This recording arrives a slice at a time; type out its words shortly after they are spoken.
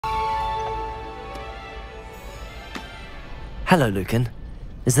Hello, Lucan.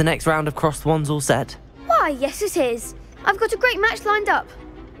 Is the next round of Crossed Wands all set? Why, yes it is. I've got a great match lined up.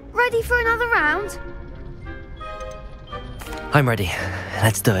 Ready for another round? I'm ready.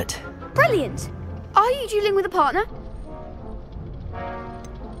 Let's do it. Brilliant. Are you dueling with a partner?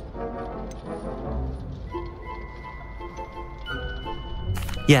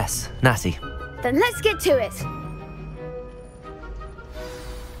 Yes, Natty. Then let's get to it.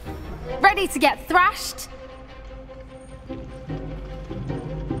 Ready to get thrashed?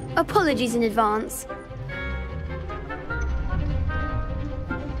 Apologies in advance.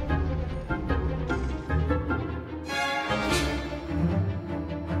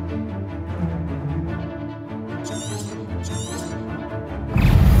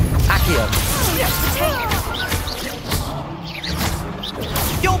 Accio.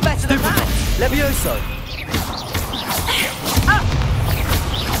 You're better than that! Levioso.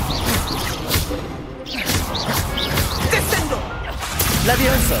 Descendo!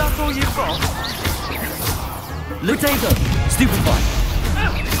 Levioso. That's all you've got? Potato. Stupefy.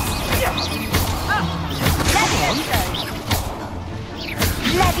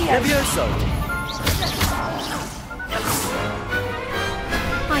 Levioso.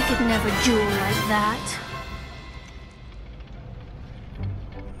 I could never duel like that.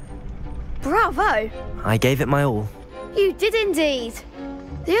 Bravo! I gave it my all. You did indeed.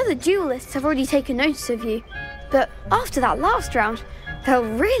 The other duelists have already taken notice of you, but after that last round, they'll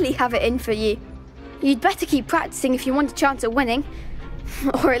really have it in for you. You'd better keep practicing if you want a chance at winning,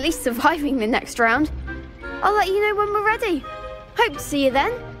 or at least surviving the next round. I'll let you know when we're ready. Hope to see you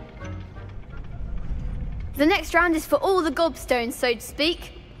then. The next round is for all the gobstones, so to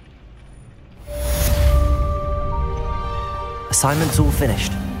speak. Assignment's all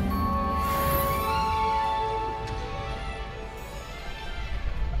finished.